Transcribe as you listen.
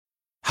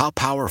How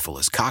powerful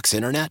is Cox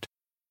Internet?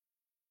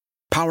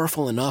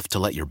 Powerful enough to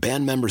let your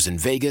band members in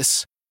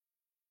Vegas,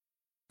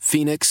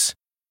 Phoenix,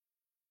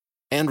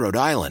 and Rhode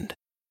Island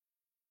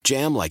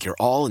jam like you're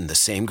all in the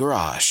same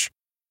garage.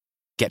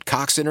 Get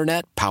Cox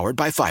Internet powered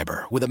by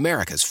fiber with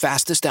America's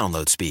fastest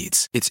download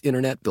speeds. It's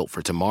internet built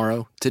for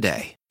tomorrow,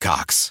 today.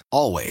 Cox,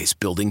 always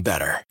building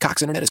better.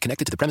 Cox Internet is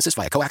connected to the premises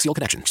via coaxial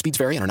connection. Speeds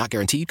vary and are not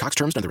guaranteed. Cox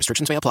terms and other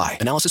restrictions may apply.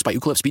 Analysis by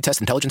Ookla Speed Test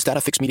Intelligence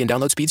Data. Fixed median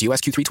download speeds. US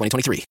Q3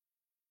 2023.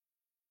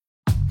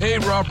 Hey,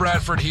 Rob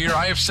Bradford here.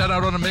 I have set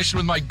out on a mission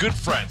with my good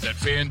friends at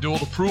FanDuel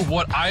to prove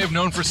what I have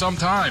known for some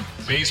time.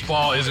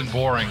 Baseball isn't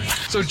boring.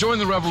 So join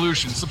the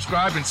revolution.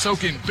 Subscribe and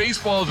soak in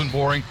Baseball Isn't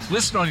Boring.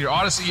 Listen on your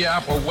Odyssey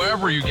app or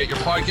wherever you get your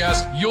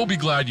podcast. You'll be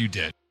glad you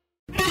did.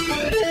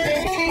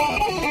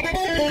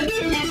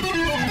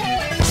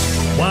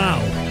 Wow.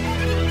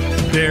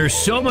 There's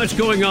so much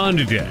going on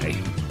today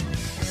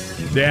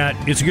that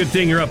it's a good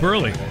thing you're up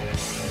early.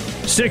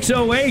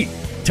 6:08.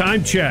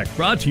 Time check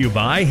brought to you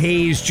by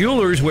Hayes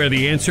Jewelers, where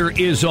the answer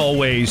is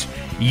always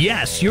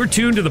yes. You're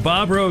tuned to the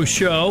Bob Rose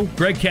Show.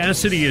 Greg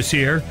Cassidy is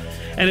here.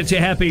 And it's a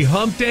happy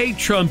Hump Day,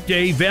 Trump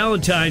Day,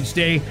 Valentine's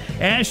Day,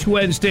 Ash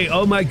Wednesday,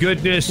 oh my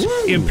goodness,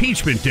 Woo.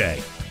 Impeachment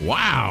Day.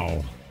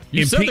 Wow.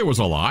 You said there was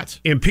a lot.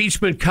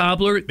 Impeachment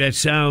cobbler, that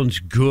sounds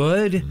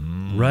good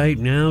right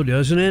now,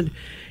 doesn't it?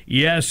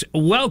 Yes.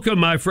 Welcome,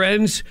 my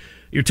friends.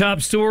 Your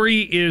top story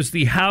is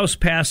the House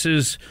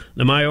passes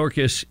the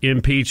Mayorkas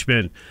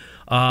impeachment.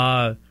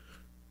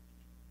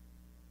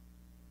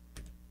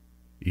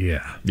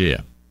 Yeah.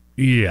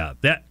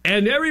 That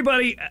and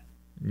everybody.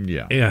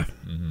 Yeah.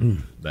 Mm-hmm.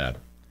 That.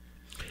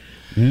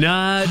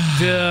 Not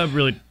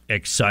really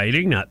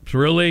exciting, not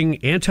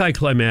thrilling,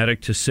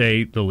 anticlimactic to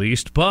say the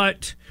least,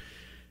 but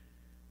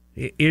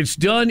it's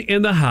done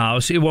in the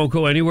House. It won't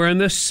go anywhere in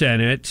the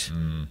Senate.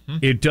 Mm-hmm.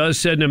 It does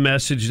send a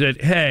message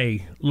that,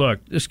 hey,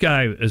 look, this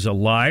guy is a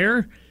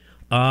liar.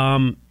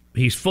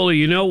 He's full of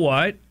you know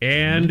what,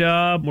 and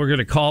we're going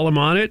to call him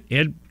on it,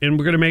 and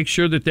we're going to make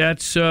sure that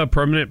that's a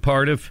permanent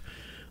part of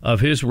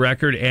his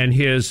record and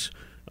his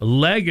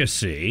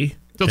legacy.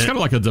 So it's kind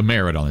of like a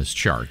demerit on his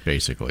chart,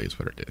 basically, is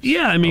what it is.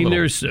 Yeah, I mean,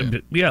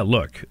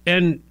 look.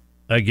 And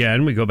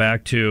again, we go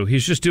back to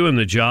he's just doing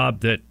the job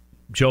that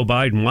Joe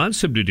Biden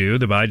wants him to do,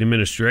 the Biden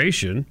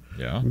administration.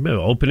 Yeah.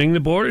 Opening the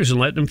borders and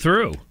letting them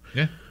through.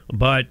 Yeah.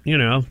 But,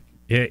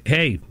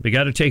 hey, they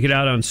got to take it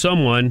out on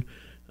someone.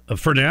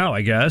 For now,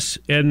 I guess,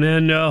 and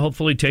then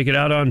hopefully take it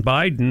out on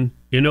Biden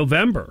in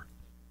November.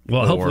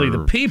 Well, hopefully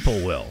the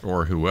people will.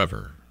 Or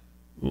whoever.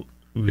 If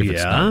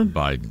it's not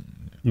Biden.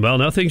 Well,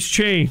 nothing's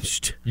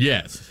changed.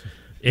 Yes.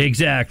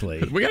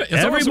 Exactly.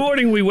 Every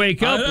morning we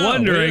wake up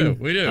wondering.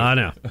 We do. I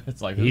know.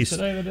 It's like, he's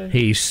today the day?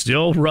 He's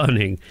still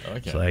running. Okay.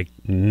 It's like,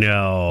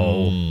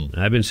 no.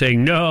 I've been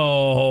saying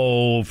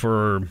no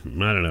for,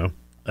 I don't know,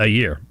 a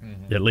year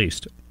at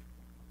least.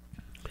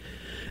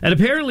 And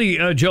apparently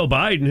Joe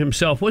Biden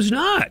himself was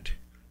not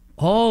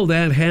all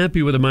that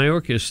happy with the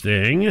Mayorkas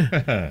thing.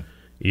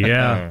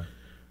 Yeah.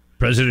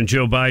 President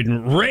Joe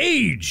Biden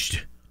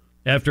raged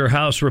after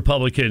House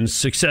Republicans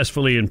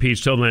successfully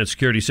impeached Homeland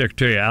Security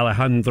Secretary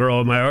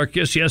Alejandro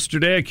Mayorkas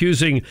yesterday,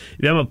 accusing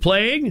them of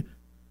playing,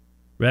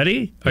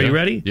 ready? Are you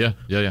ready?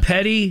 Yeah.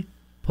 Petty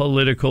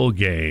political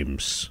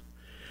games.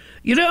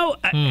 You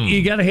got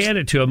to hand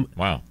it to him.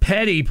 Wow.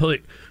 Petty,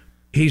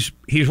 he's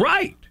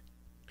right.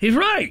 He's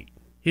right.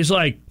 He's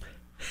like,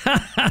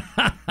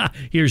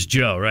 here's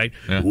Joe, right?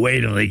 Yeah.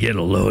 Wait till they get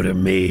a load of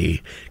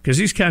me. Because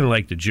he's kind of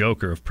like the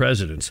Joker of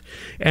presidents.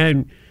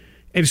 And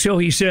so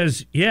he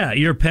says, yeah,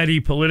 your petty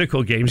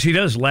political games. He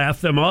does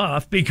laugh them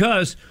off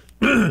because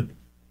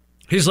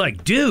he's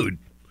like, dude,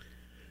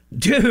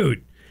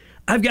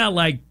 I've got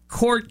like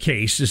court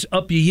cases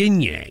up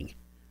yin-yang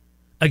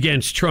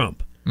against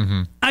Trump.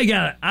 Mm-hmm.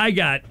 I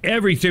got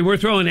everything. We're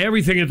throwing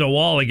everything at the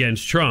wall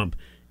against Trump.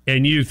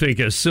 And you think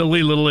a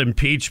silly little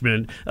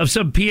impeachment of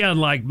some peon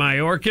like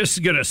Mayorkas is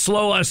going to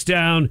slow us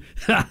down?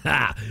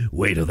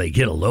 Wait till they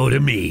get a load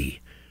of me.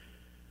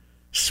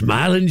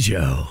 Smiling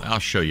Joe. I'll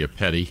show you,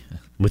 Petty.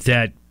 With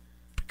that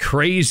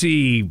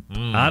crazy,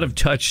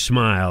 out-of-touch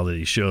smile that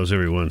he shows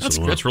every once in a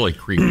while. That's really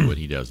creepy when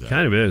he does that.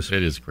 Kind of is.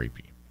 It is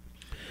creepy.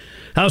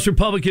 House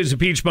Republicans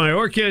impeach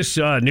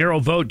Mayorkas.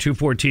 Narrow vote,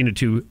 214 to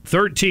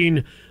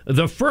 213.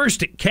 The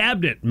first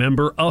cabinet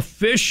member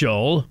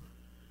official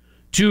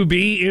to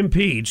be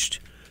impeached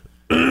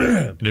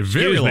in a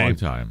very long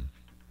time.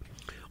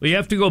 Well, you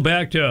have to go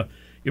back to,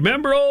 you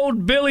remember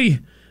old Billy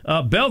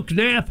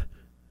Belknap?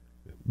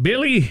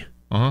 Billy?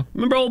 Uh-huh.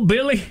 Remember old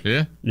Billy?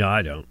 Yeah. No,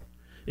 I don't.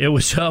 It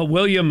was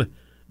William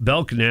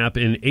Belknap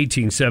in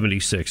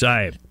 1876.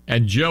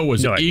 And Joe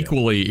was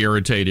equally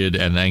irritated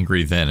and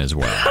angry then as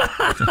well.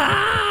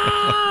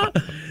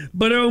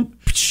 But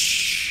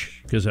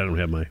because I don't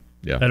have I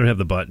don't have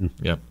the button.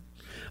 Yep.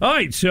 All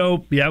right,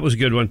 so it was a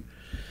good one.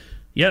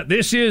 Yeah,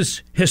 this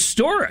is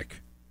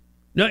historic.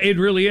 No, it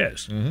really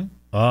is. Mm-hmm.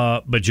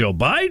 But Joe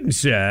Biden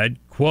said,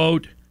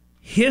 quote,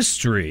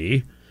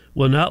 history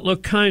will not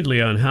look kindly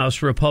on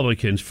House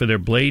Republicans for their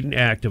blatant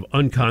act of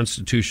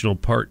unconstitutional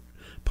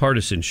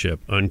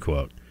partisanship,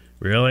 unquote.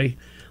 Really?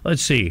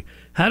 Let's see.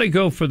 How'd it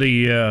go for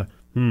the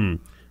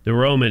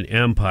Roman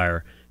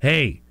Empire?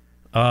 Hey,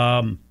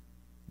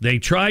 they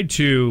tried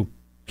to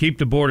keep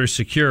the border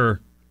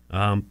secure,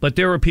 but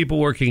there were people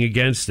working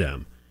against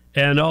them,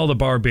 and all the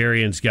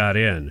barbarians got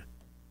in.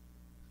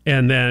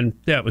 And then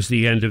that was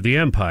the end of the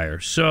empire.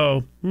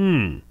 So,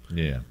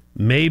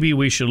 maybe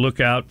we should look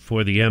out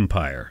for the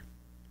empire.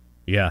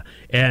 Yeah.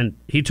 And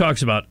he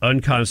talks about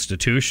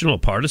unconstitutional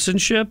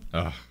partisanship.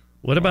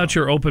 What about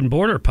your open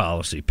border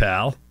policy,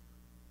 pal?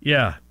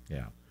 Yeah.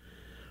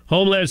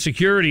 Homeland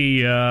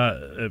Security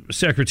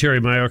Secretary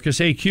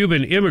Mayorkas, a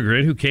Cuban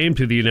immigrant who came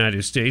to the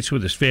United States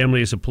with his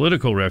family as a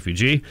political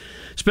refugee,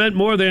 spent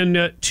more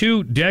than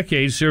 2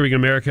 decades serving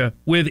America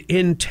with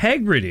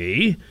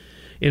integrity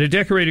in a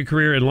decorated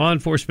career in law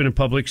enforcement and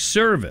public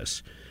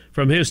service.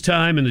 From his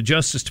time in the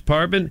Justice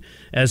Department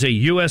as a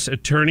U.S.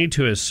 attorney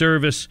to his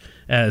service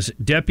as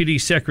Deputy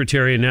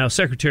Secretary and now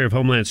Secretary of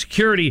Homeland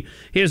Security,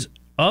 he has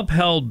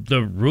upheld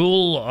the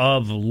rule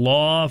of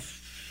law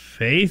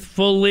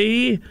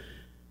faithfully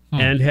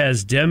and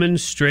has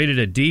demonstrated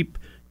a deep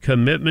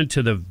commitment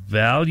to the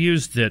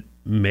values that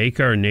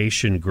make our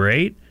nation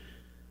great.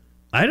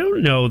 I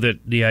don't know that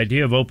the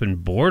idea of open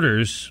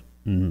borders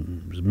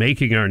is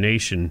making our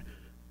nation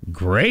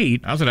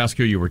great. I was going to ask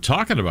who you were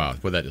talking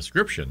about with that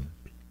description.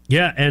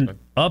 Yeah, and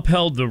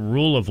upheld the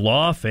rule of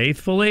law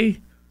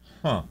faithfully?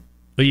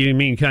 You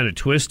mean kind of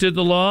twisted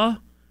the law?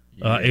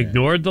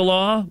 Ignored the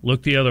law?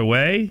 Looked the other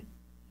way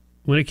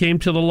when it came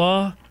to the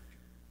law?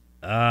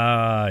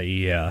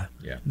 Yeah.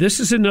 This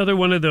is another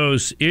one of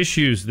those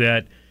issues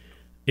that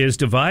is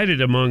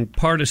divided among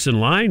partisan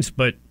lines,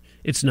 but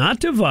it's not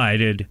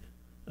divided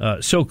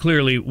so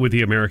clearly with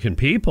the American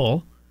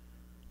people.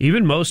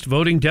 Even most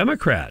voting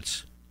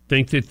Democrats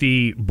think that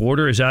the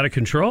border is out of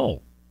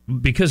control,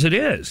 because it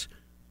is,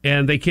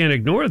 and they can't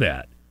ignore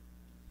that.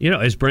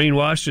 As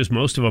brainwashed as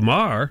most of them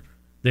are,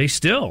 they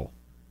still,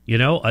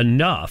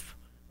 enough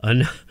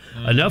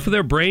of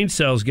their brain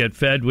cells get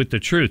fed with the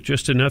truth,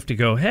 just enough to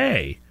go,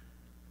 hey,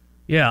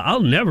 yeah,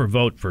 I'll never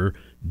vote for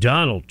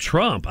Donald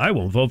Trump. I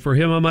won't vote for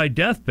him on my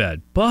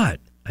deathbed. But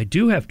I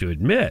do have to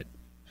admit,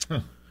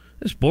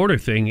 this border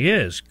thing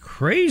is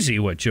crazy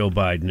what Joe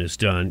Biden has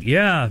done.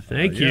 Yeah,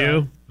 thank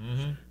you.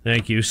 Mm-hmm.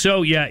 Thank you.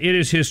 So, yeah, it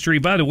is history.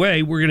 By the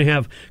way, we're going to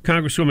have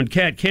Congresswoman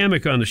Kat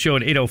Cammack on the show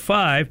at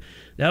 8:05.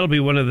 That'll be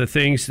one of the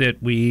things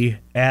that we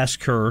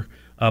ask her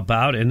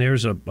about, and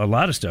there's a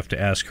lot of stuff to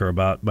ask her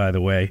about, by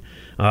the way,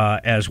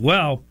 as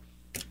well.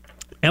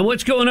 And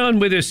what's going on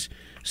with this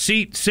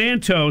Seat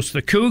Santos,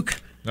 the kook?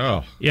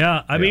 Oh.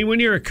 Yeah, I mean, when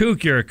you're a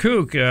kook, you're a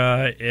kook,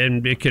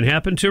 and it can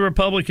happen to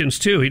Republicans,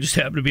 too. He just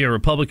happened to be a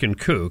Republican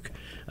kook.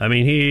 I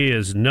mean, he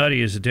is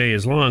nutty as the day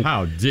is long.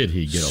 How did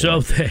he get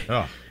elected?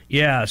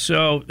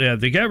 So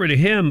they got rid of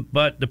him,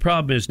 but the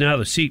problem is now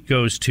the seat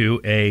goes to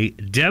a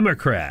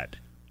Democrat.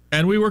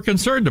 And we were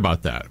concerned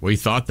about that. We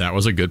thought that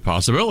was a good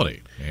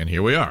possibility, and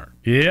here we are.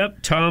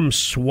 Yep, Tom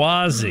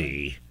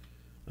Suozzi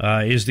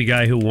is the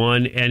guy who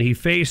won, and he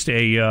faced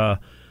a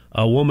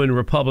woman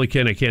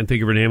Republican. I can't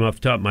think of her name off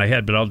the top of my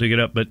head, but I'll dig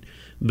it up. But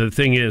the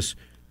thing is,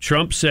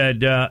 Trump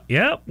said,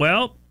 "Yeah,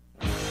 well,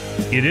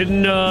 you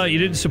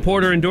didn't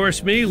support or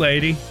endorse me,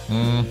 lady."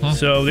 Mm-hmm.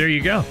 So there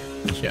you go.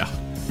 Yeah.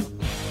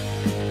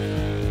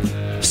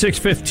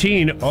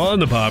 6:15 on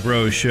the Bob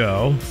Rose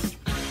Show.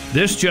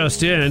 This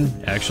just in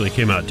actually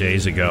came out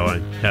days ago.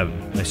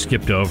 I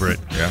skipped over it,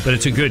 but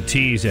it's a good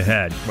tease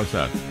ahead. What's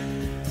that?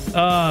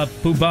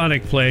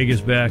 Bubonic plague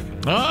is back.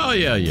 Oh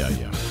yeah.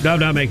 No, I'm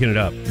not making it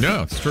up.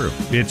 No, it's true.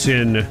 It's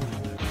in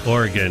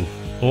Oregon,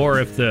 or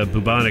if the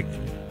bubonic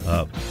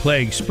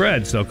plague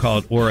spreads, they'll call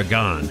it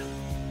Oregon.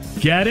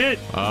 Get it?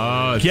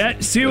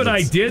 See what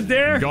I did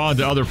there? Gone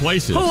to other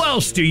places. Who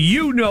else do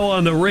you know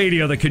on the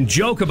radio that can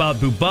joke about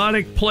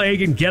bubonic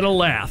plague and get a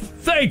laugh?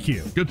 Thank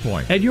you. Good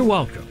point. And you're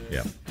welcome.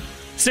 Yeah.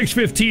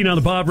 6:15 on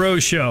the Bob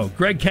Rose Show.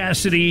 Greg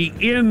Cassidy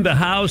in the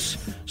house.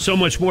 So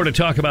much more to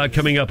talk about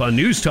coming up on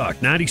News Talk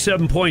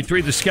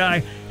 97.3 The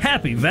Sky.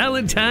 Happy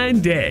Valentine's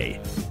Day.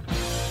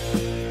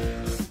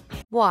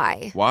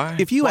 Why?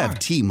 If you have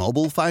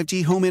T-Mobile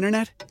 5G home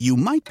internet, you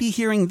might be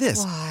hearing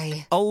this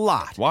a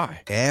lot.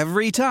 Why?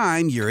 Every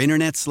time your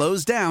internet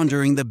slows down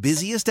during the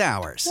busiest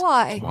hours.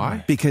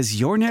 Why? Because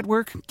your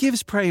network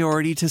gives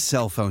priority to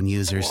cell phone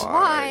users.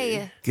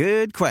 Why?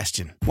 Good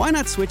question. Why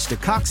not switch to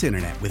Cox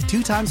Internet with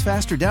 2 times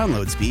faster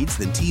download speeds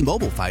than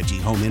T-Mobile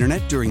 5G home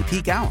internet during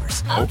peak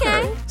hours?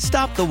 Okay.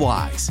 Stop the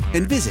whys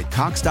and visit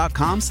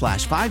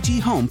cox.com/5G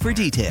home for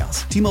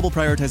details. T-Mobile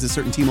prioritizes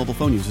certain T-Mobile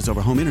phone users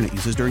over home internet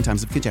users during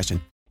times of congestion.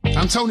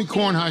 I'm Tony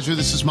Kornheiser.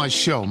 This is my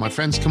show. My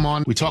friends come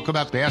on. We talk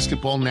about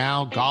basketball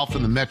now, golf,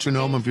 and the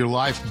metronome of your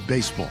life,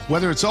 baseball.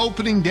 Whether it's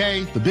opening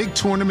day, the big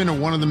tournament, or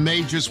one of the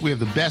majors, we have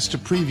the best to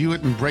preview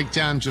it and break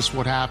down just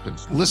what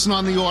happens. Listen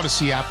on the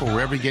Odyssey app or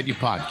wherever you get your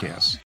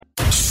podcasts.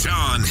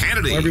 Sean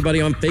Hannity.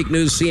 Everybody on fake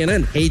news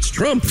CNN hates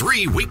Trump.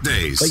 3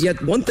 weekdays. But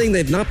yet one thing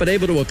they've not been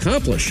able to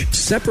accomplish,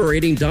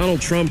 separating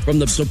Donald Trump from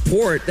the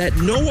support that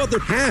no other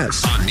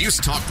has. On News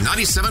Talk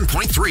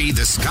 97.3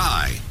 The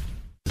Sky.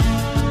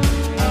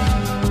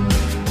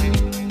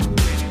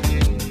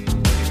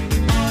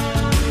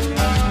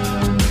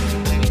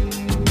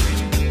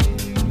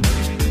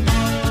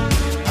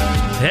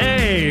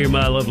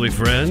 lovely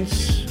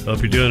friends. Hope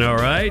you're doing all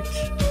right.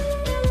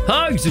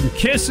 Hugs and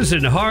kisses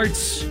and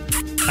hearts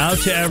out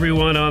to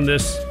everyone on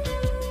this.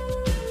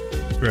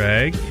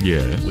 Greg?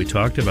 Yeah. We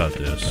talked about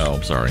this. Oh,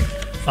 I'm sorry.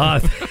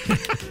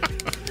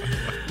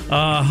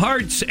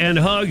 Hearts and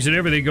hugs and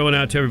everything going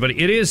out to everybody.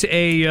 It is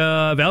a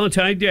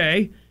Valentine's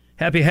Day.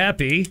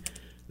 Happy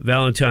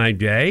Valentine's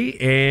Day.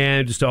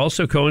 And it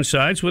also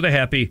coincides with a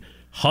happy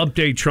Hump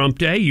Day, Trump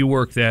Day. You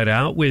work that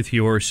out with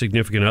your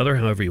significant other,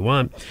 however you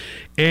want.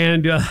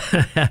 And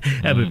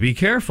but be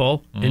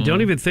careful. And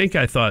don't even think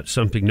I thought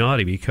something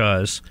naughty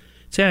because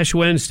it's Ash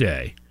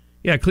Wednesday.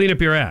 Yeah, clean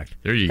up your act.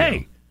 There you go.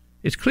 Hey,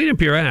 it's clean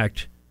up your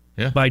act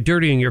by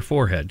dirtying your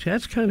forehead.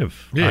 That's kind of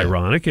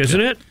ironic,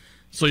 isn't it?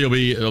 So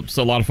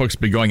a lot of folks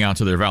will be going out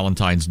to their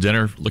Valentine's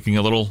dinner looking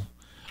a little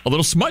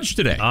smudged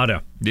today.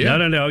 No.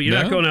 You're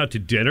not going out to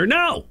dinner.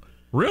 No.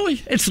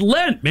 Really? It's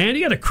Lent, man.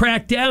 You got to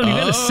crack down. You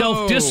got to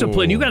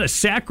self-discipline. You got to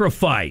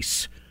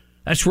sacrifice.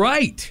 That's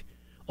right.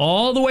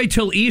 All the way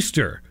till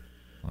Easter.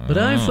 But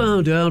I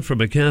found out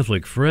from a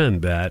Catholic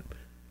friend that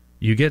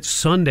you get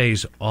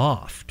Sundays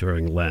off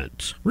during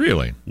Lent.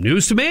 Really?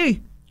 News to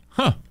me.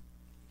 Huh.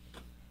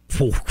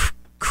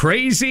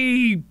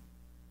 Crazy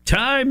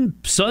time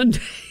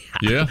Sunday.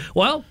 Yeah.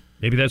 Well,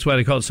 maybe that's why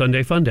they call it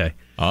Sunday Fun Day.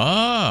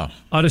 Ah.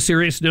 On a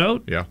serious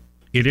note,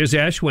 it is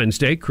Ash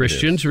Wednesday.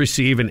 Christians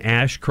receive an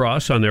ash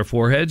cross on their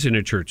foreheads in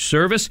a church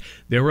service.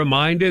 They're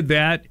reminded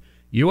that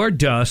you are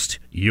dust,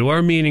 you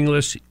are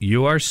meaningless,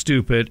 you are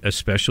stupid,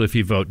 especially if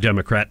you vote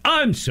Democrat.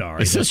 I'm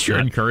sorry. Is this your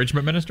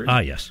encouragement ministry?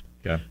 Yes.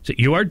 Okay. So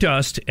you are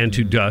dust, and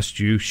to dust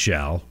you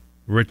shall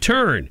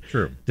return.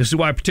 True. This is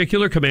why a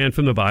particular command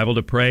from the Bible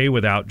to pray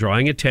without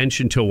drawing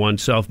attention to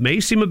oneself may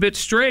seem a bit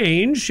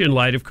strange in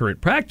light of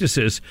current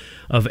practices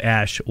of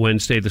Ash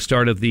Wednesday, the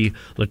start of the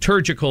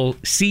liturgical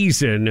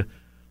season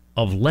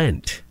of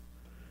Lent.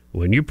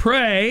 When you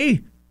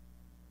pray,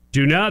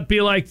 do not be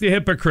like the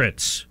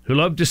hypocrites who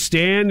love to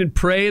stand and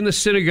pray in the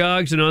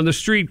synagogues and on the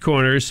street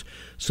corners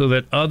so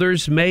that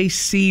others may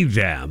see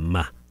them.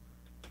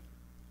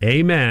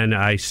 Amen,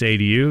 I say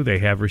to you, they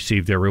have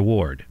received their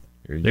reward.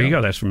 There you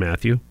go. That's from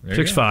Matthew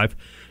 6:5.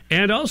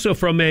 And also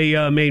from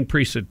a Maine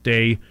priest that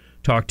they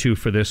talked to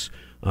for this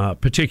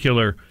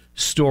particular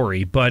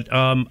story. But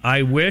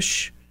I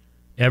wish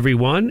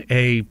everyone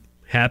a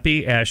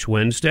happy Ash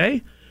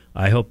Wednesday.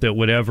 I hope that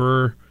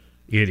whatever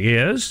it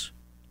is,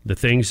 the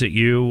things that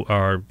you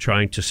are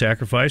trying to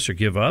sacrifice or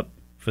give up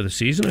for the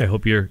season, I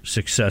hope you're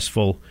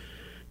successful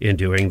in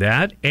doing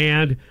that.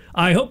 And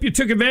I hope you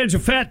took advantage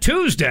of Fat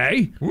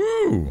Tuesday.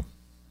 Woo!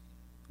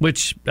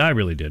 Which I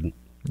really didn't.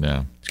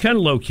 Yeah. It's kind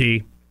of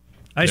low-key.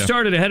 I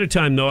started ahead of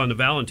time, though, on the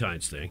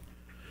Valentine's thing.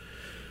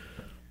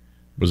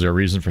 Was there a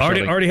reason for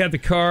already had the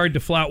card to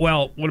fly.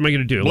 Well, what am I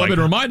going to do? Well, I've been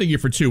reminding you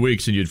for 2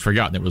 weeks, and you'd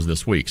forgotten it was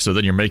this week. So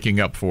then you're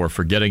making up for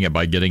forgetting it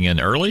by getting in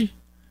early?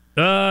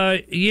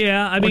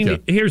 Yeah. I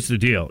mean, here's the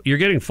deal. You're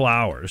getting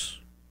flowers,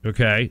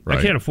 okay? Right.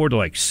 I can't afford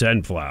to,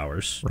 send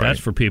flowers. Right. That's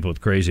for people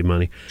with crazy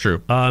money.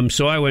 True.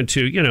 So I went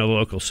to, the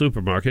local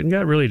supermarket and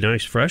got really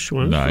nice, fresh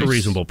ones for a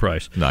reasonable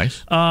price.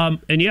 Nice. And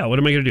what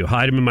am I going to do?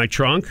 Hide them in my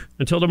trunk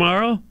until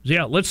tomorrow?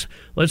 Yeah, let's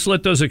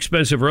let those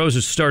expensive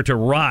roses start to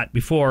rot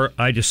before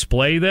I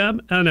display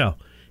them. I know.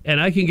 And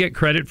I can get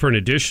credit for an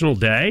additional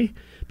day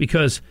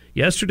because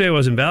yesterday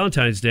wasn't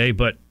Valentine's Day,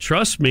 but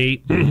trust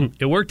me,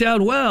 it worked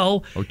out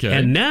well. Okay.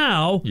 And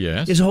now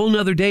is a whole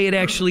nother day. It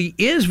actually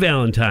is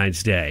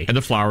Valentine's Day. And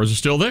the flowers are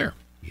still there.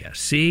 Yeah,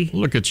 see?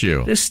 Look at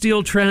you. This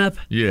steel trap.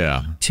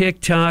 Yeah.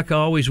 TikTok,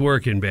 always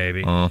working,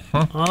 baby.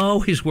 Uh-huh.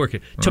 Always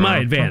working. To my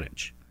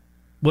advantage.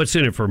 What's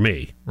in it for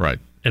me? Right.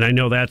 And I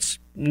know that's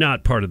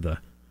not part of the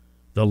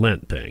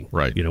Lent thing.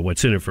 Right.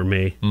 What's in it for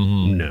me?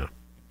 Mm-hmm. No.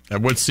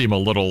 That would seem a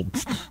little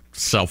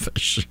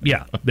selfish.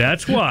 Yeah,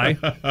 that's why.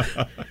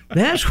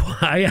 That's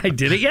why I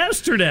did it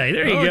yesterday.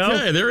 There you go.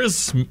 Okay, there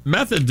is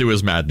method to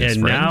his madness,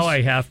 and friends. now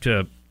I have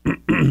to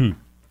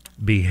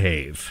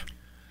behave.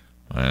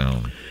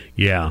 Wow.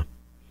 Yeah.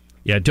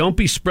 Yeah, don't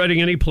be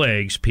spreading any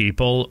plagues,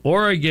 people.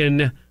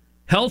 Oregon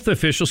health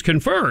officials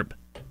confirm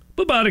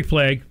bubonic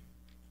plague.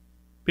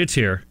 It's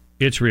here.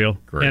 It's real.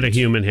 Great. And a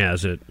human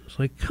has it. It's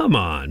like, come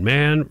on,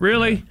 man.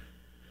 Really? Yeah.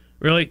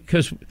 Really?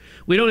 Because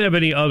we don't have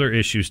any other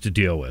issues to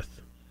deal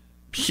with.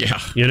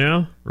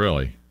 Yeah.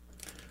 Really?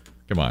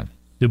 Come on.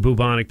 The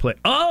bubonic plague.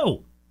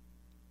 Oh,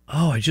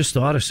 I just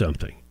thought of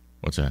something.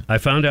 What's that? I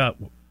found out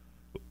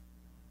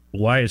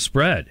why it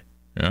spread.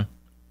 Yeah.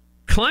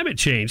 Climate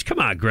change. Come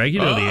on, Greg. You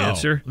know the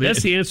answer.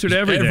 That's the answer to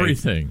everything.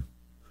 Everything.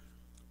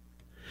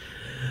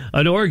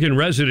 An Oregon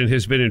resident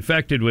has been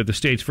infected with the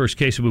state's first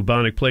case of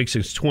bubonic plague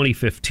since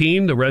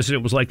 2015. The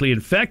resident was likely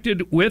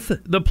infected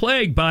with the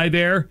plague by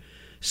their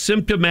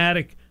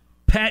symptomatic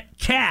pet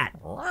cat.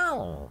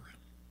 Wow.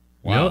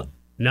 No,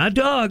 not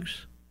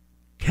dogs.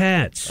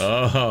 Cats.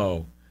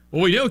 Oh.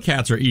 Well, we know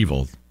cats are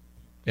evil.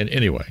 And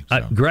anyway.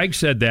 So. Greg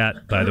said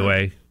that, by the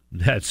way.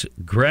 That's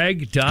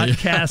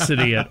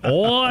Greg.Cassidy at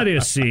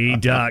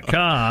Odyssey.com.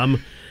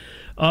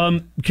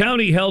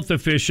 County health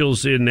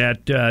officials in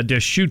that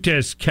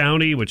Deschutes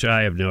County, which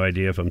I have no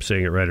idea if I'm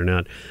saying it right or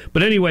not.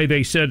 But anyway,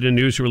 they said in a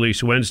news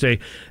release Wednesday,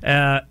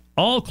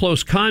 all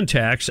close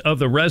contacts of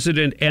the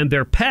resident and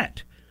their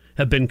pet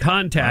have been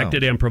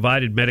contacted and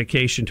provided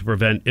medication to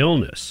prevent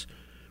illness.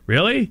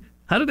 Really?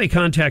 How did they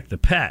contact the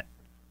pet?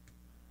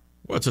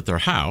 Well, it's at their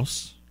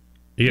house.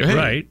 Yeah, hey,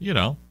 right.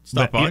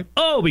 Stop by.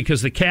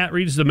 Because the cat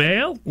reads the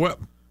mail? Well,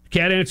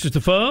 cat answers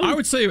the phone? I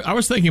would say I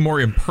was thinking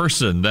more in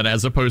person than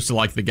as opposed to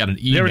like they got an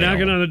email. They were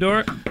knocking on the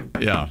door?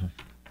 Yeah.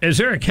 Is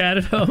there a cat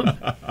at home?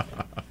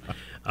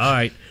 All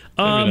right.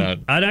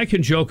 And I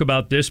can joke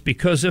about this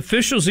because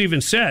officials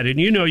even said, and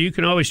you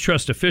can always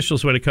trust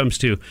officials when it comes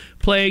to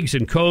plagues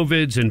and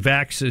COVIDs and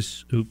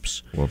vaxes.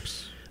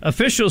 Whoops.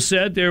 Officials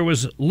said there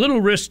was little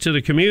risk to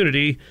the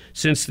community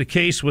since the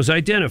case was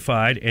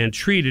identified and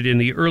treated in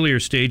the earlier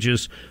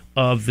stages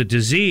of the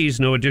disease.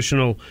 No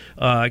additional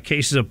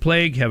cases of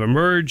plague have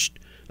emerged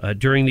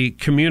during the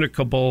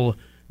communicable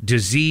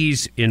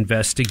disease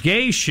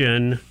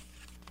investigation.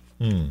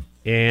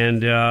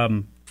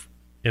 And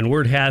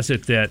word has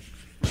it that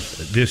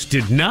this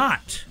did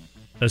not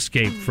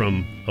escape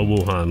from a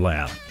Wuhan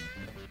lab.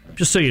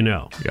 Just so you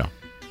know. Yeah.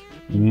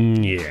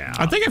 Yeah.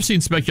 I think I've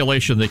seen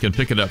speculation they can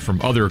pick it up from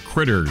other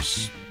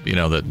critters,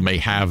 that may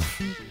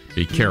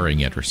be carrying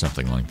it or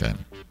something like that.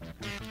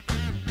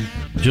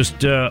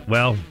 Just, I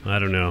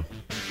don't know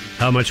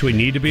how much we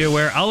need to be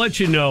aware. I'll let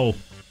you know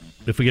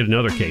if we get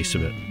another case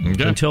of it.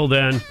 Okay. Until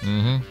then,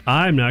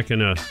 I'm not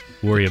going to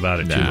worry about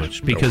it too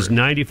much because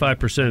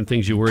 95% of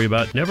things you worry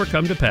about never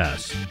come to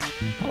pass.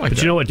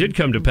 But you know what did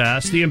come to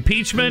pass? The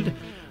impeachment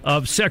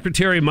of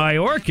Secretary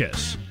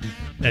Mayorkas.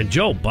 And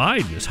Joe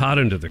Biden is hot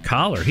under the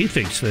collar. He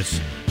thinks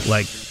this,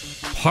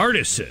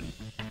 partisan.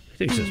 He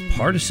thinks it's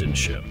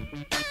partisanship.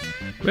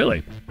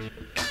 Really?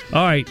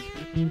 All right.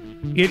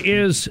 It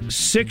is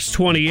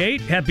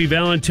 6:28. Happy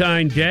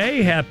Valentine's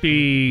Day.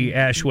 Happy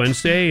Ash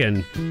Wednesday.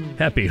 And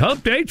happy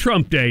Hump Day,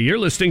 Trump Day. You're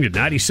listening to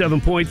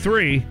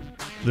 97.3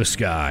 The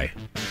Sky.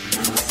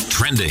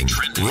 Trending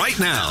right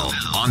now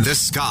on The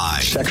Sky.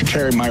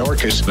 Secretary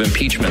Mayorkas.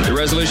 Impeachment. The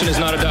resolution is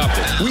not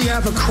adopted. We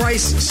have a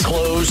crisis.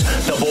 Close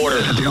the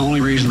border. The only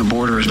reason the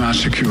border is not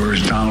secure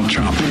is Donald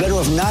Trump. You're better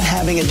off not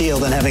having a deal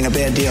than having a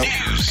bad deal.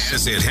 News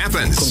as it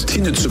happens.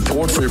 Continued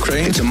support for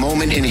Ukraine. It's a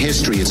moment in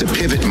history. It's a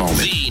pivot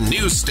moment. The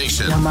news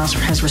station. Hamas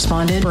has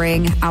responded.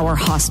 Bring our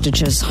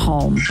hostages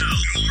home. Now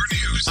more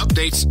news.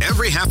 Updates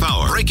every half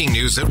hour. Breaking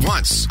news at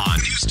once on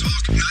News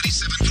Talk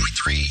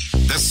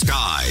 97.3. The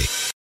Sky.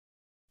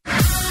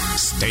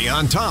 Stay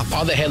on top.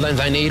 All the headlines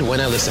I need when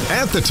I listen.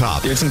 At the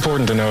top. It's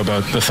important to know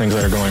about the things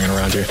that are going on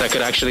around you. That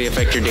could actually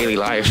affect your daily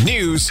life.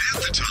 News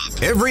at the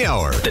top. Every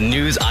hour. The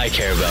news I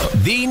care about.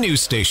 The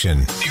news station.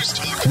 News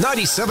Talk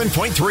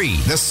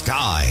 97.3. The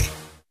Sky.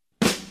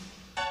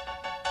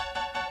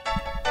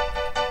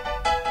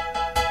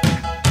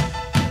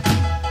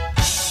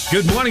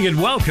 Good morning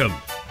and welcome.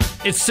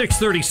 It's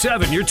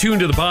 6:37. You're tuned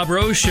to the Bob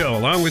Rose Show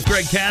along with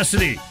Greg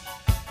Cassidy.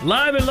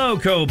 Live and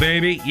loco,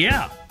 baby.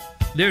 Yeah.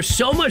 There's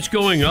so much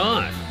going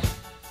on.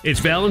 It's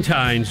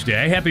Valentine's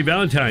Day. Happy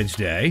Valentine's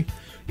Day.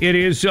 It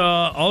is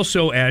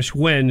also Ash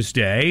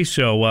Wednesday,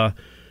 so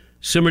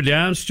simmer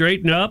down,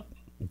 straighten up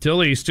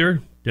until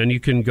Easter. Then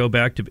you can go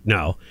back to...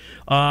 No.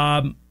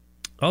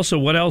 Also,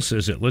 what else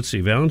is it? Let's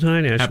see.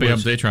 Valentine, Ash Happy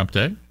Wednesday. Hump Day, Trump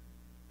Day.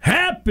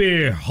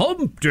 Happy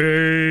Hump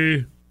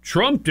Day,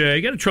 Trump Day.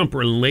 I got a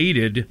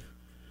Trump-related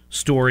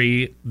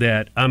story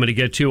that I'm going to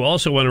get to.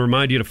 Also want to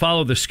remind you to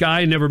follow The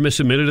Sky. Never miss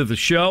a minute of the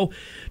show.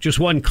 Just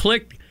one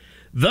click.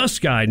 The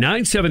Sky,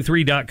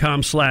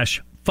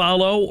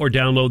 973.com/follow or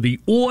download the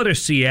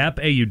Odyssey app,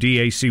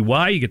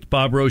 AUDACY. You get the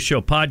Bob Rose Show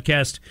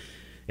podcast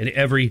and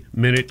every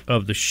minute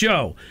of the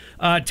show.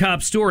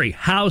 Top story,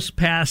 House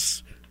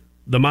passed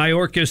the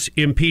Mayorkas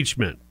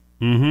impeachment.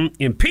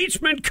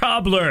 Impeachment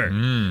cobbler.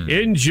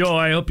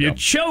 Enjoy. Hope you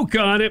choke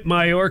on it,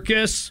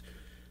 Mayorkas.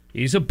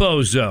 He's a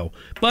bozo.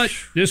 But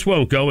this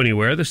won't go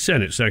anywhere. The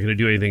Senate's not going to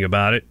do anything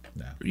about it.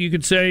 No. You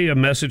could say a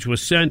message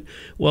was sent.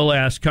 We'll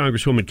ask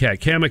Congresswoman Kat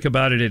Kamek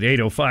about it at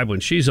 8:05 when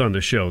she's on the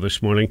show this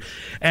morning.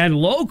 And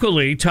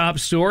locally, top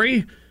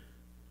story,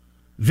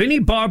 Vinnie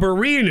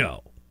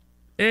Barbarino.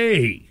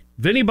 Hey,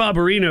 Vinnie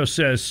Barbarino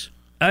says,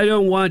 I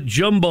don't want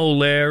jumbo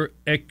lair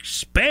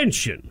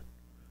expansion.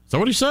 Is that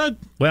what he said?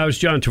 Well, it was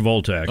John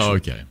Travolta, actually. Oh,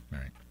 okay. All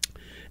right.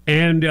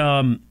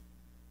 And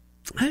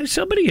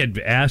somebody had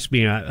asked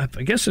me, I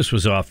guess this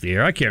was off the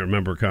air. I can't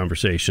remember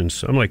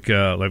conversations. I'm like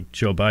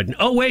Joe Biden.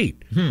 Oh,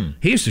 wait.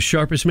 He's the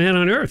sharpest man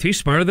on earth. He's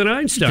smarter than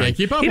Einstein. You can't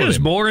keep up he with does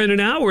him. more in an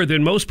hour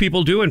than most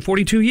people do in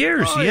 42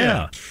 years. Oh,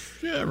 yeah.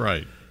 Yeah,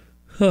 right.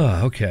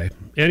 Okay.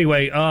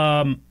 Anyway,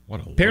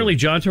 apparently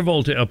John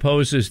Travolta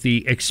opposes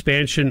the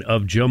expansion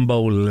of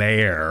Jumbo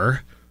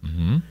Lair.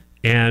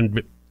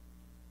 And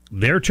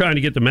they're trying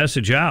to get the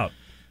message out.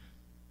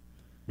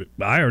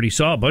 I already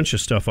saw a bunch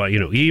of stuff,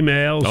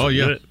 emails. Oh,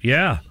 yeah.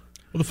 Yeah.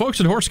 Well, the folks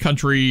in horse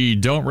country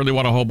don't really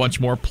want a whole bunch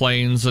more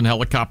planes and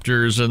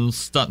helicopters and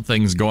stunt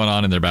things going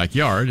on in their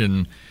backyard,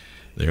 and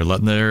they're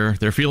letting their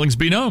feelings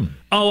be known.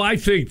 Oh, I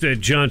think that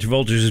John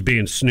Travolta is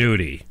being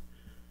snooty.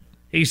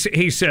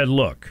 He said,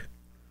 look,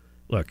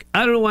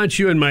 I don't want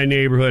you in my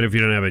neighborhood if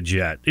you don't have a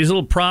jet. These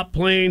little prop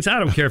planes, I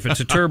don't care if it's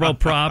a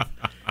turboprop.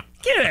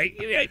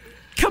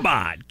 Come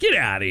on, get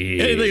out of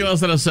here. Anything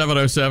else than a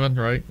 707,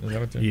 right? Is that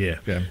what yeah.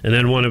 And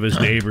then one of his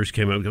neighbors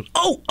came up and goes,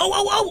 oh.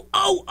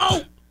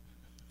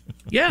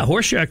 Yeah,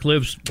 Horseshack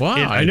lives. Wow.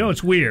 I know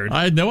it's weird.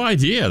 I had no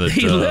idea that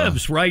he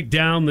lives right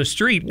down the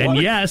street. And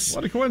yes,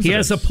 what a coincidence. He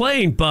has a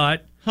plane,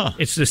 but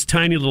it's this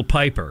tiny little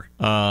Piper.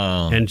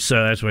 And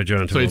so that's why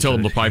John So you told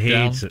him to pipe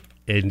down?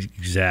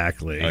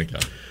 Exactly. Okay.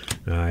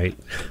 All right.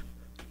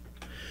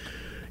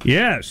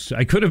 Yes,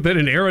 I could have been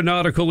an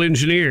aeronautical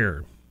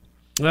engineer,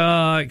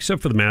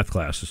 except for the math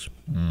classes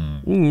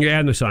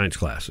and the science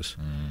classes.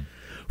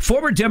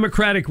 Former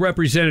Democratic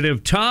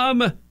Representative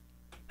Tom,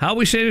 how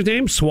we say his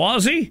name?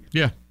 Suozzi?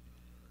 Yeah.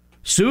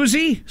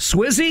 Susie?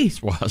 Swizzy?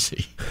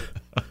 Suozzi.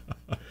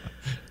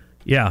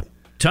 Yeah.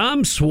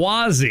 Tom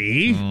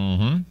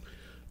Suozzi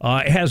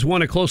has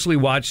won a closely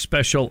watched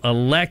special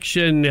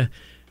election.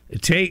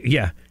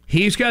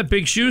 He's got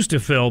big shoes to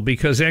fill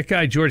because that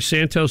guy, George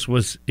Santos,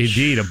 was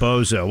indeed a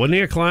bozo. Wasn't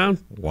he a clown?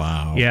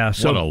 Wow. Yeah,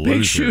 so what a loser.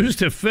 Big shoes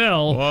to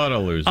fill. What a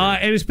loser.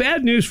 And it's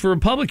bad news for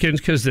Republicans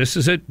because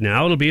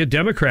now it'll be a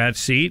Democrat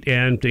seat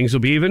and things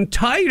will be even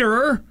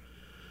tighter.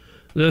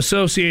 The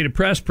Associated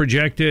Press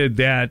projected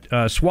that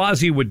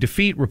Suozzi would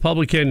defeat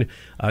Republican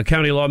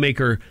county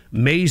lawmaker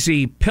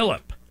Mazie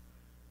Pilip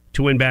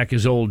to win back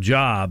his old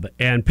job.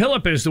 And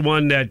Pilip is the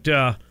one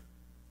that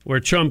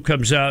where Trump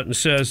comes out and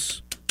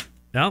says,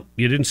 no,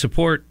 you didn't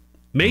support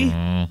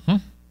me?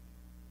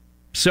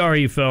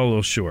 Sorry you fell a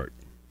little short.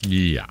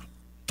 Yeah.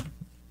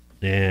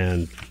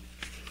 And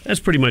that's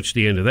pretty much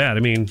the end of that. I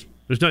mean,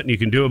 there's nothing you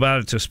can do about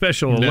it. It's a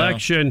special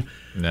election.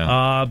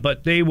 No.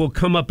 But they will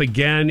come up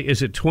again.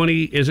 Is it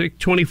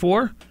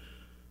 24?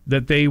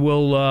 That they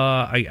will,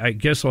 I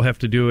guess they'll have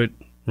to do it,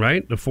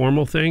 right? The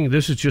formal thing?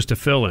 This is just a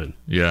fill-in.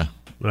 Yeah.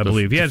 I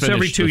believe. Yeah, it's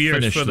every 2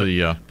 years for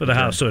the term.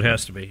 House, so it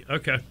has to be.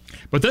 Okay.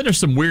 But then there's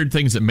some weird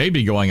things that may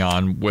be going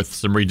on with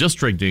some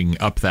redistricting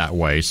up that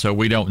way, so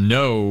we don't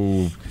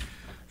know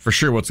for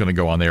sure what's going to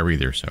go on there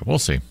either, so we'll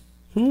see.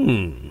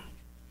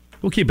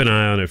 We'll keep an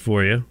eye on it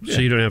for you, so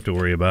you don't have to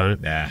worry about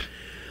it. Nah.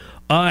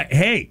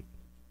 Hey,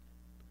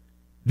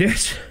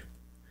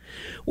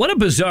 what a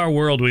bizarre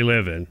world we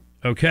live in,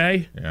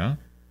 okay? Yeah.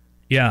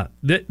 Yeah,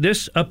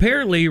 this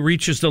apparently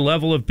reaches the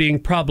level of being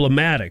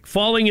problematic.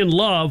 Falling in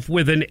love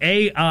with an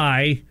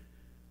AI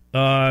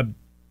woman,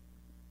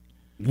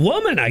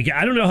 I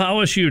don't know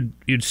how else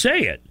you'd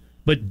say it,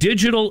 but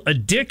digital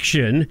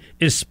addiction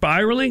is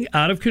spiraling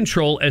out of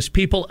control as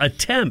people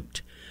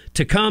attempt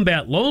to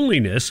combat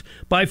loneliness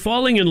by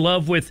falling in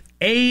love with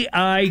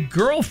AI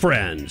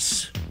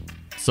girlfriends.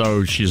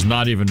 So she's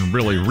not even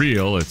really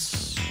real.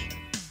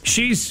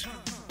 She's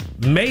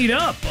made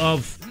up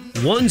of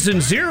ones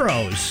and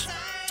zeros.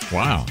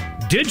 Wow.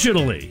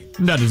 Digitally.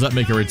 Now, does that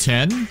make her a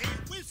 10?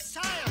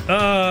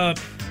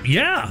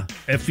 Yeah.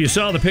 If you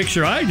saw the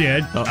picture I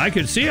did, I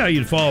could see how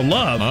you'd fall in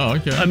love. Oh,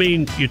 okay. I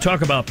mean, you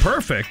talk about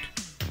perfect.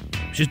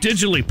 She's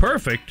digitally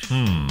perfect.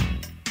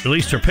 At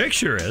least her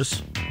picture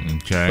is.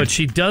 Okay. But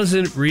she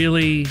doesn't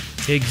really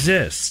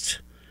exist.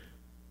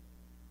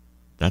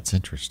 That's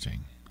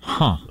interesting.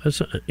 Huh.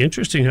 That's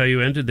interesting how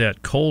you ended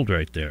that cold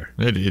right there.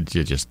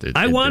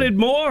 I wanted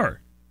more.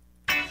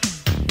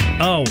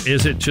 Oh,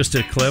 is it just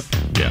a clip?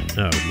 Yeah.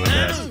 Oh, my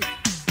bad.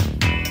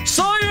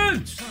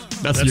 Science!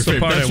 That's your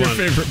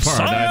favorite part.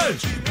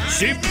 Science!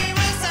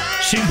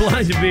 She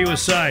blinded me with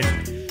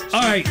science.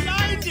 All right.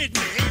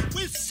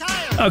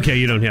 Okay,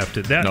 you don't have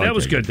to. That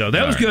was good, though.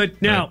 That was good.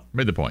 Now,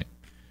 made the point.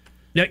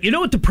 Now, you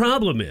know what the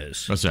problem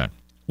is? What's that?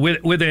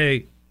 With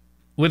a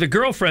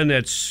girlfriend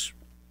that's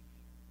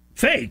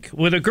fake,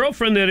 with a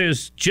girlfriend that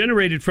is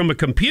generated from a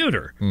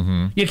computer,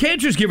 you can't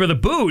just give her the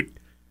boot.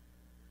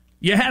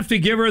 You have to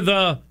give her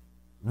the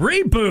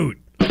reboot.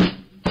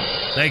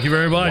 Thank you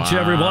very much,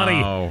 everybody.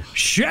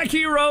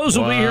 Shecky Rose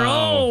will be here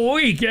all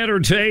week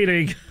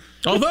entertaining.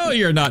 Although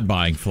you're not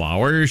buying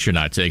flowers, you're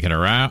not taking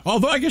her out.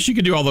 Although I guess you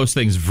could do all those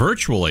things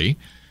virtually,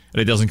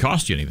 and it doesn't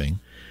cost you anything,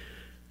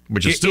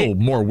 which is still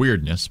more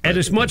weirdness. And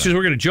as much as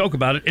we're going to joke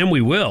about it, and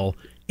we will,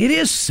 it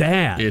is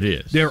sad. It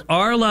is. There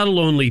are a lot of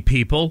lonely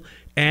people,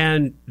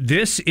 and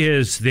this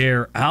is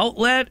their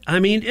outlet. I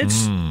mean,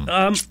 it's...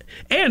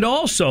 and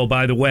also,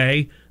 by the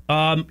way...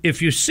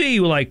 if you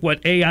see like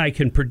what AI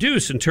can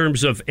produce in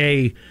terms of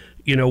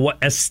what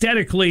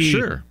aesthetically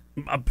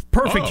a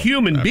perfect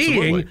human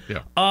being,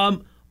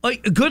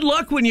 good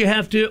luck when you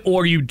have to,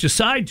 or you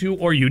decide to,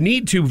 or you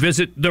need to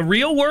visit the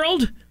real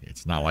world.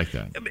 It's not like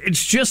that.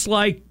 It's just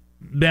like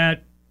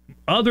that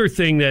other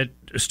thing that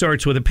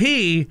starts with a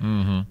P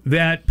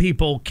that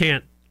people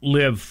can't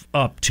live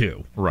up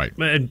to. Right.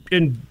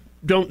 And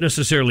don't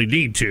necessarily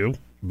need to.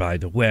 By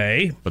the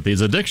way. But these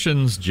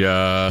addictions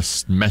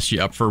just mess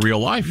you up for real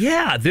life.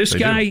 Yeah, this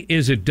guy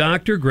is a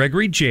Dr.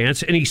 Gregory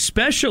Jantz, and he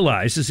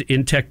specializes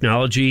in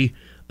technology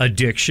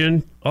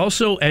addiction,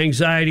 also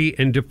anxiety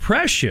and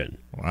depression.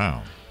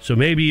 Wow. So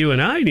maybe you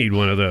and I need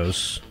one of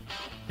those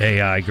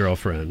AI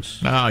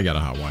girlfriends. I got a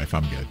hot wife.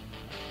 I'm good.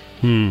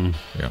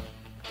 Yeah.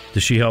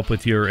 Does she help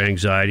with your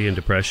anxiety and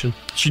depression?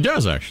 She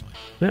does, actually.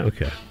 Yeah,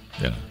 okay.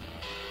 Yeah.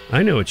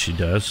 I know what she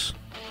does.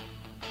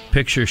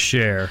 Picture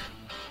Cher.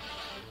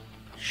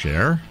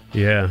 Cher?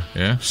 Yeah.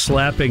 Yeah.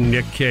 Slapping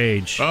Nick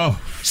Cage. Oh.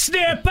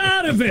 Snap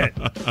out of it!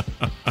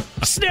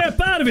 Snap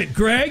out of it,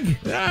 Greg!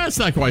 It's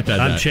not quite that.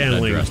 I'm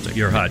channeling drastic.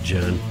 your hot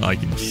Jen. I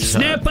can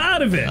snap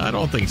out of it. I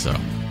don't think so.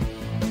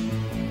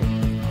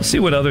 Let's see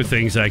what other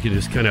things I could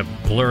just kind of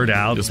blurt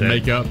out. Just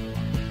make up.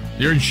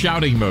 You're in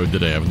shouting mode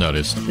today, I've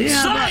noticed.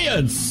 Yeah,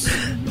 science!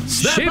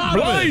 She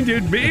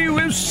blinded me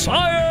with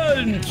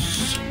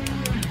science!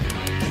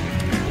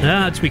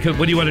 It's because,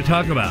 what do you want to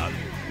talk about?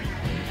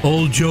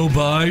 Old Joe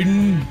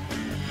Biden?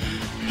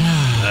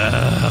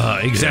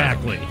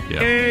 Exactly.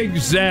 Yeah.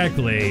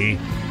 Exactly.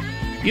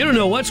 You don't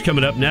know what's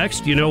coming up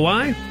next. You know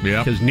why?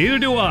 Yeah. Because neither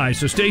do I.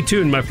 So stay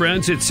tuned, my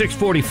friends. It's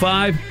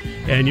 6:45,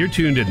 and you're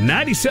tuned to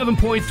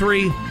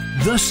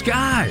 97.3 The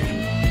Sky.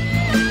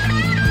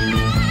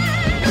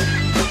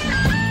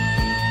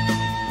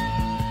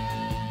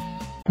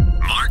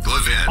 Mark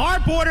Levin. Our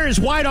border is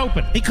wide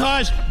open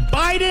because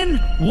Biden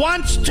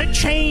wants to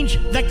change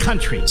the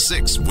country.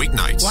 6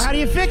 weeknights. Well, how do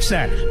you fix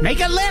that? Make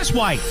it less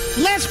white,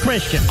 less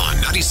Christian. On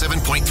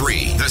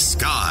 97.3 The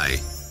Sky.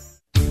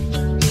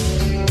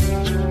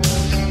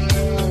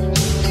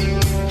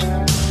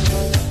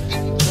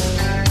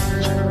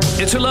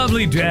 It's a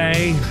lovely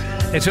day.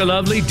 It's a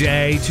lovely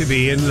day to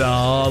be in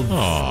love.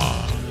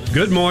 Aww.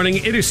 Good morning.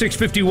 It is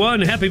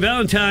 6:51. Happy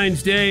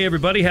Valentine's Day,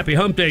 everybody. Happy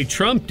Hump Day,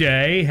 Trump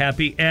Day.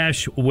 Happy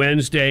Ash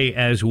Wednesday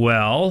as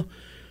well.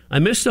 I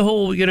missed the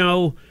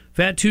whole,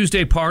 Fat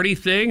Tuesday party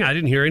thing. I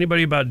didn't hear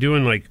anybody about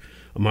doing like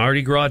a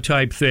Mardi Gras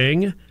type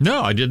thing.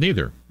 No, I didn't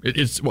either.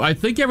 I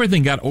think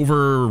everything got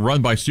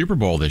overrun by Super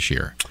Bowl this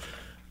year.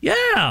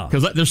 Yeah.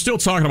 Because they're still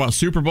talking about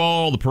Super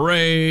Bowl, the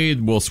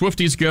parade. Will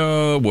Swifties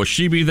go? Will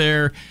she be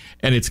there?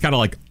 And it's kind of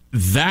like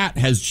that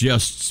has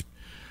just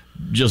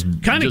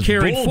kind of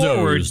carried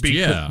forward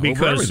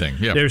because everything.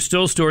 There's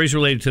still stories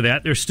related to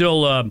that. There's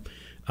still,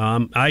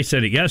 I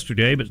said it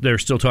yesterday, but they're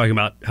still talking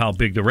about how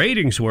big the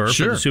ratings were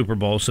for the Super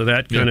Bowl. So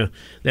that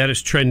that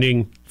is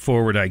trending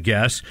forward, I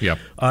guess. Yep.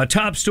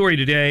 Top story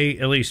today,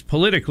 at least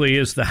politically,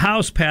 is the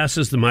House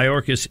passes the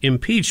Mayorkas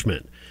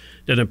impeachment.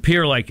 Doesn't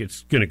appear like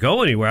it's going to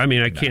go anywhere. I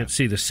mean, I can't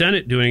see the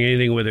Senate doing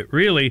anything with it,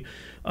 really.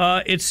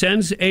 It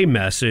sends a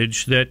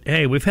message that,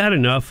 hey, we've had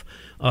enough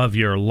of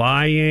your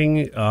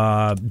lying,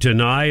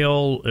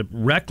 denial,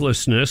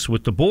 recklessness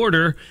with the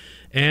border,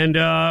 and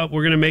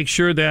we're going to make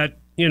sure that,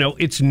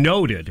 it's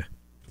noted.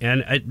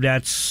 And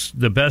that's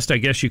the best, I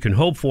guess, you can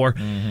hope for.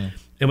 Mm-hmm.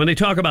 And when they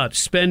talk about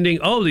spending,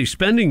 these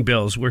spending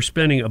bills, we're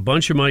spending a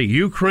bunch of money,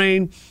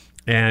 Ukraine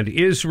and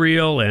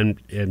Israel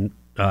and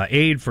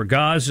aid for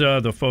Gaza,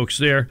 the folks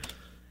there,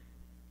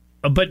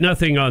 but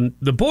nothing on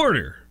the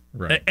border.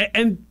 Right.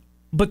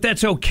 But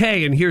that's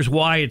okay, and here's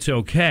why it's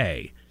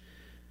okay.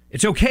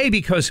 It's okay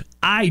because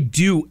I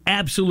do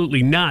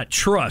absolutely not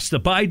trust the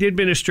Biden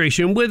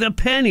administration with a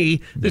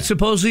penny that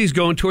supposedly is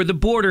going toward the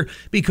border,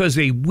 because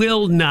they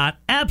will not,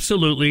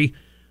 absolutely,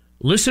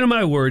 listen to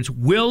my words,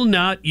 will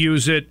not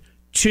use it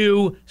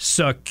to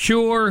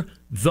secure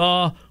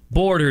the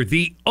border.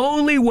 The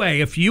only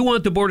way, if you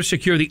want the border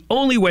secure, the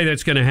only way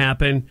that's going to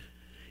happen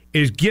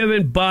is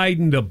giving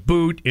Biden the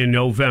boot in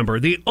November.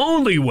 The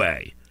only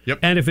way. Yep.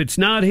 And if it's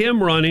not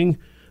him running,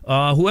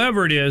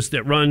 whoever it is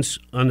that runs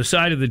on the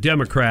side of the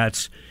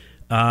Democrats,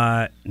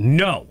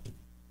 no.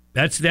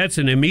 That's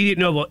an immediate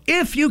no.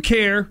 If you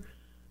care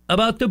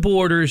about the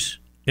borders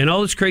and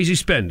all this crazy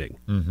spending,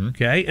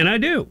 okay? And I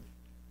do.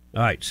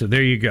 All right, so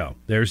there you go.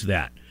 There's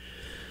that.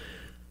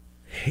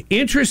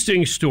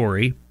 Interesting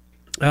story.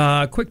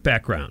 Quick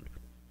background.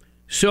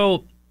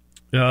 So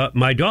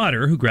my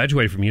daughter, who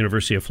graduated from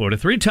University of Florida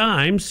 3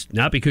 times,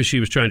 not because she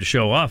was trying to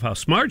show off how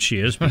smart she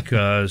is,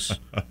 because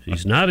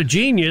she's not a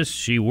genius.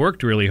 She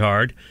worked really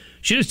hard.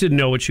 She just didn't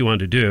know what she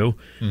wanted to do.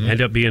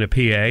 Ended up being a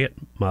PA at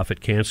Moffitt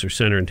Cancer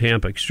Center in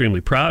Tampa.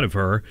 Extremely proud of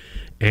her.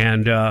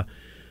 And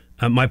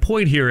my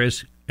point here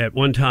is, at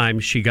one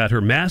time, she got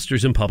her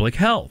master's in public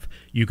health.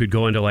 You could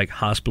go into like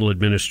hospital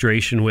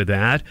administration with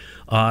that,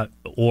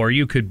 or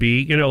you could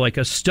be, like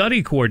a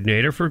study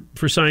coordinator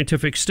for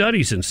scientific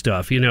studies and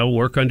stuff,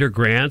 work under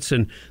grants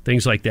and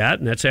things like that.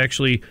 And that's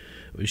actually,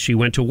 she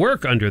went to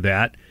work under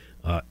that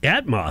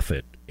at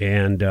Moffitt.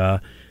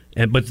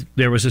 But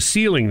there was a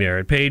ceiling there.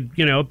 It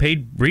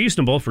paid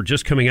reasonable for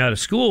just coming out of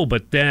school,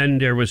 but then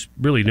there was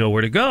really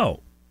nowhere to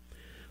go.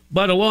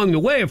 But along the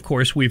way, of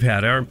course, we've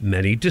had our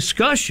many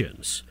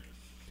discussions.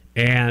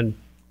 And,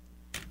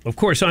 of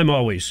course, I'm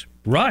always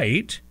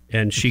right,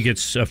 and she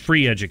gets a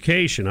free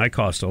education. I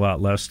cost a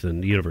lot less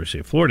than the University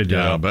of Florida did.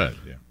 Yeah, I'll bet.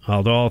 Yeah.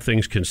 Although, all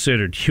things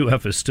considered,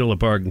 UF is still a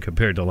bargain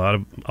compared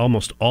to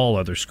almost all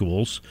other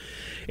schools.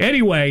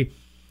 Anyway,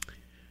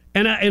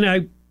 and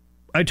I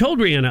told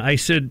Rihanna, I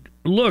said,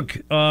 look,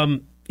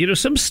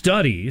 some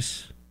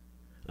studies,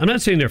 I'm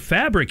not saying they're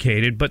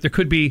fabricated, but there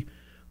could be,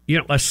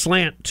 a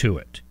slant to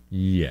it.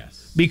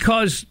 Yes.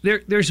 Because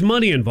there's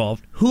money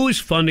involved. Who is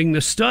funding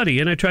the study?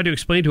 And I tried to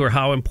explain to her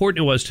how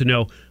important it was to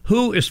know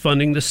who is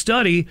funding the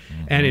study.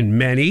 Mm-hmm. And in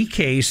many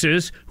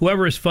cases,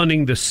 whoever is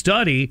funding the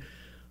study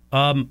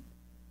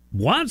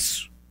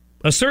wants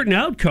a certain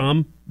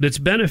outcome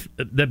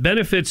that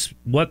benefits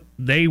what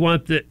they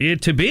want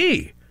it to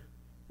be.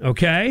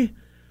 Okay?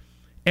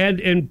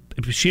 And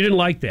she didn't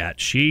like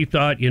that. She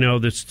thought,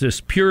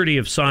 this purity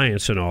of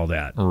science and all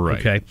that. Right.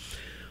 Okay?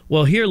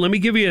 Well, here, let me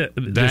give you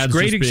this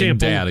great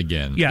example. Dad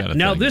again. Yeah.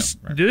 Now, this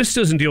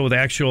doesn't deal with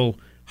actual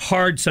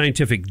hard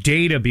scientific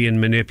data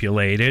being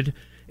manipulated.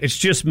 It's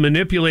just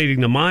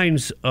manipulating the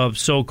minds of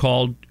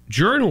so-called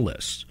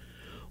journalists.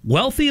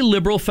 Wealthy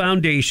liberal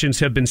foundations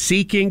have been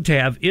seeking to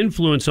have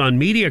influence on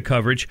media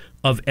coverage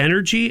of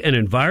energy and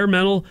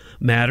environmental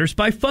matters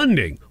by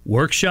funding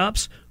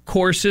workshops,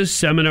 courses,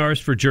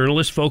 seminars for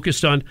journalists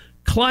focused on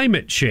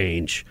climate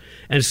change.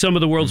 And some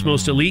of the world's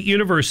most elite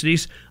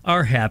universities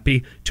are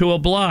happy to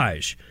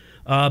oblige.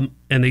 And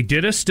they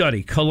did a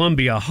study.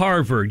 Columbia,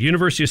 Harvard,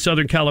 University of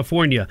Southern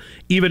California,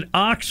 even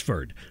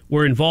Oxford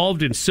were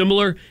involved in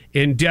similar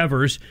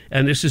endeavors.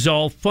 And this is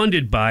all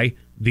funded by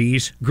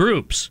these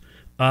groups.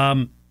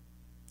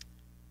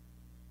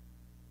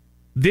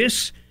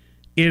 This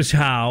is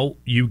how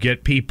you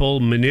get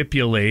people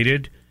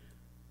manipulated.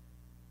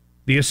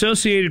 The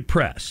Associated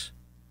Press,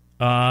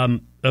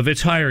 of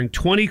its hiring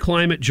 20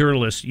 climate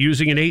journalists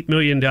using an $8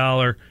 million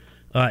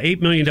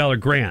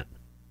grant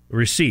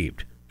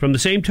received from the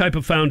same type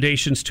of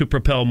foundations to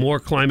propel more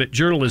climate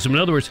journalism. In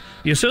other words,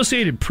 the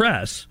Associated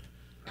Press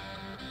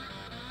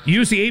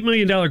used the $8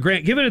 million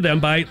grant given to them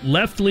by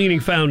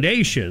left-leaning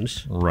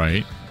foundations.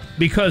 Right.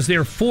 Because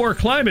they're for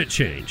climate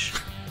change.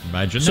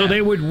 Imagine so that.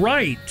 they would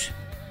write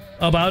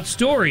about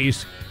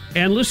stories.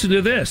 And listen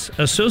to this.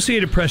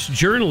 Associated Press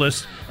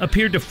journalists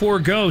appeared to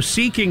forego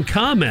seeking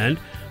comment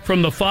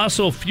from the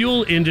fossil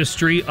fuel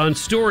industry on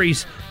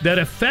stories that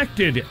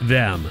affected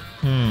them.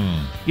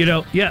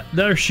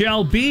 There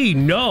shall be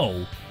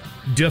no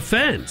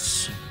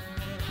defense.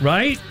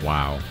 Right?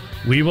 Wow.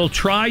 We will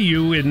try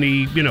you in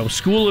the,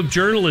 School of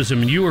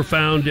Journalism, and you were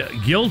found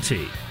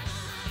guilty.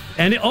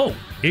 And,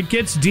 it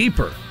gets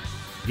deeper.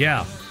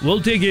 Yeah, we'll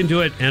dig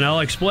into it, and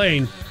I'll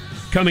explain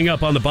coming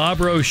up on The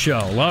Bob Rose Show.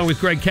 Along with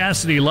Greg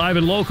Cassidy, live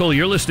and local,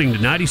 you're listening to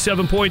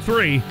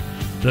 97.3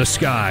 The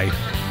Sky.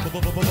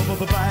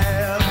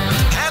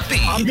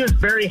 I'm just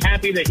very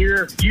happy to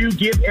hear you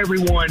give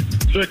everyone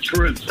the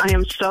truth. I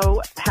am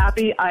so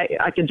happy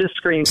I could just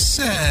scream.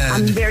 Sad.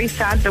 I'm very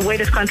sad the way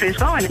this country is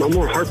going. I'm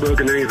more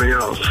heartbroken than anything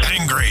else.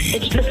 Angry.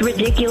 It's just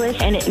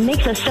ridiculous, and it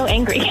makes us so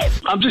angry.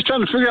 I'm just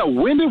trying to figure out,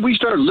 when did we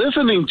start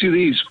listening to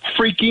these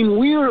freaking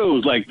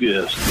weirdos like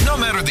this? No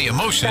matter the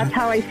emotion. That's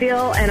how I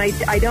feel, and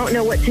I don't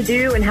know what to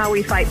do and how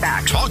we fight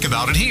back. Talk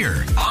about it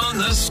here on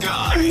The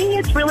Sky. To me,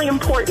 it's really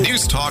important.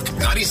 News Talk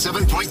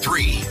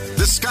 97.3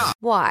 The Sky.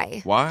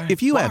 Why?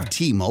 If you have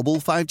T-Mobile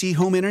 5G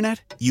home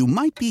internet, you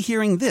might be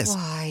hearing this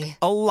Why?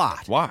 a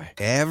lot. Why?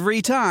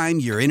 Every time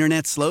your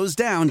internet slows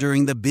down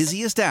during the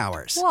busiest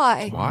hours.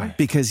 Why?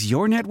 Because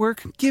your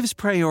network gives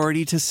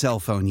priority to cell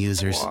phone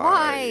users.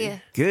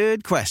 Why?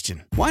 Good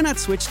question. Why not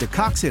switch to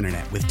Cox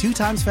Internet with 2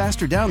 times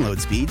faster download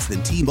speeds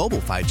than T-Mobile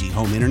 5G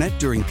home internet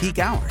during peak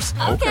hours?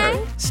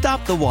 Okay.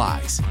 Stop the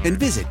whys and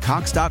visit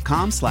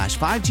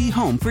cox.com/5G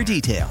home for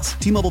details.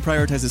 T-Mobile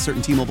prioritizes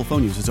certain T-Mobile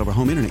phone users over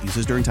home internet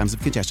users during times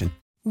of congestion.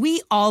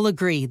 We all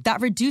agree that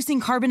reducing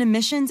carbon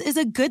emissions is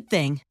a good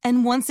thing.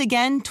 And once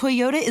again,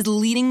 Toyota is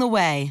leading the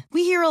way.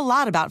 We hear a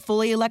lot about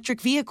fully electric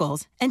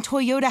vehicles, and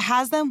Toyota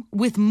has them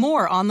with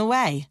more on the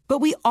way. But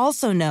we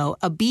also know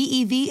a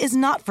BEV is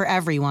not for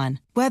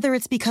everyone, whether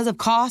it's because of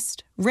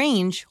cost,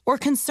 range, or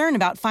concern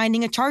about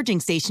finding a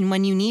charging station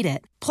when you need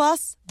it.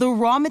 Plus, the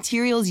raw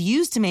materials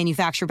used to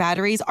manufacture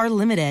batteries are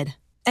limited.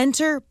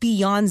 Enter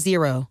Beyond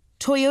Zero,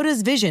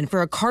 Toyota's vision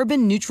for a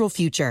carbon-neutral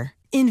future.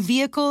 In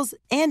vehicles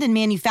and in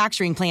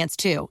manufacturing plants,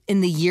 too, in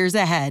the years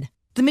ahead.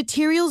 The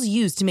materials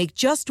used to make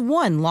just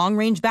one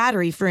long-range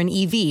battery for an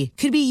EV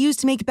could be used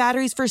to make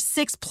batteries for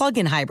 6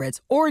 plug-in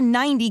hybrids or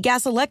 90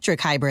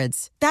 gas-electric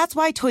hybrids. That's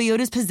why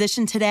Toyota's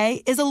position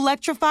today is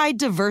electrified,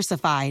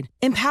 diversified,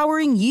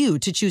 empowering you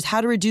to choose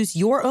how to reduce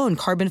your own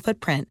carbon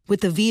footprint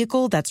with the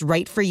vehicle that's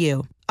right for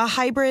you. A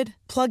hybrid,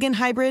 plug-in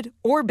hybrid,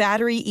 or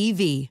battery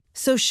EV.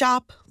 So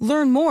shop,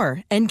 learn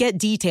more, and get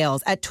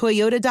details at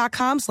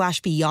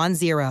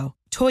toyota.com/beyondzero.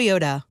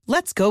 Toyota,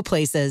 let's go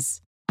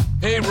places.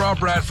 Hey, Rob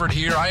Bradford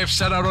here. I have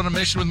set out on a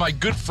mission with my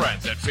good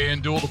friends at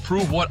FanDuel to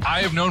prove what I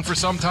have known for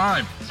some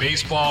time.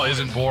 Baseball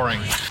isn't boring.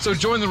 So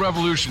join the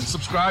revolution.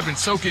 Subscribe and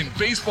soak in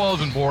Baseball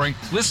Isn't Boring.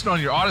 Listen on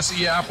your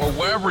Odyssey app or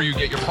wherever you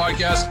get your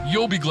podcasts.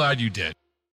 You'll be glad you did.